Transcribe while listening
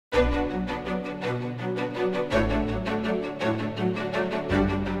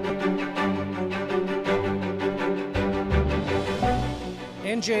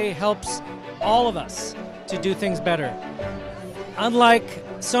NJA helps all of us to do things better. Unlike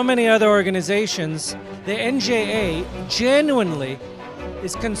so many other organizations, the NJA genuinely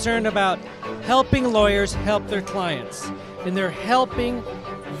is concerned about helping lawyers help their clients, and they're helping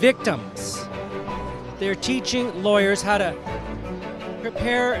victims. They're teaching lawyers how to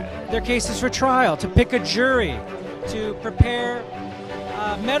prepare their cases for trial, to pick a jury, to prepare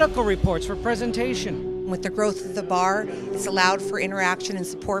medical reports for presentation. With the growth of the bar, it's allowed for interaction and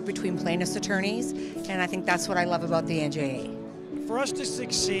support between plaintiffs' attorneys, and I think that's what I love about the NJA. For us to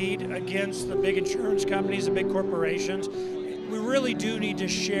succeed against the big insurance companies and big corporations, we really do need to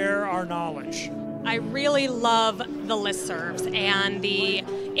share our knowledge. I really love the listservs and the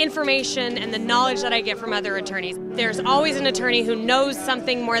information and the knowledge that I get from other attorneys. There's always an attorney who knows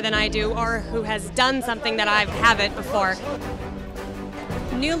something more than I do or who has done something that I haven't before.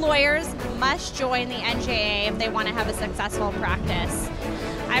 New lawyers must join the NJA if they want to have a successful practice.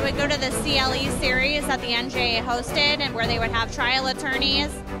 I would go to the CLE series that the NJA hosted and where they would have trial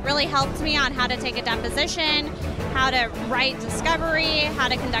attorneys. Really helped me on how to take a deposition, how to write discovery, how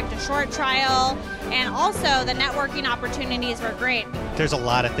to conduct a short trial, and also the networking opportunities were great. There's a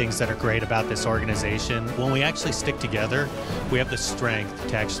lot of things that are great about this organization. When we actually stick together, we have the strength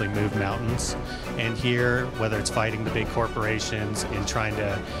to actually move mountains. And here, whether it's fighting the big corporations and trying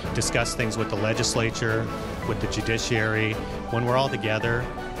to discuss things with the legislature, with the judiciary, when we're all together,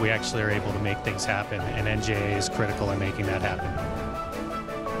 we actually are able to make things happen, and NJA is critical in making that happen.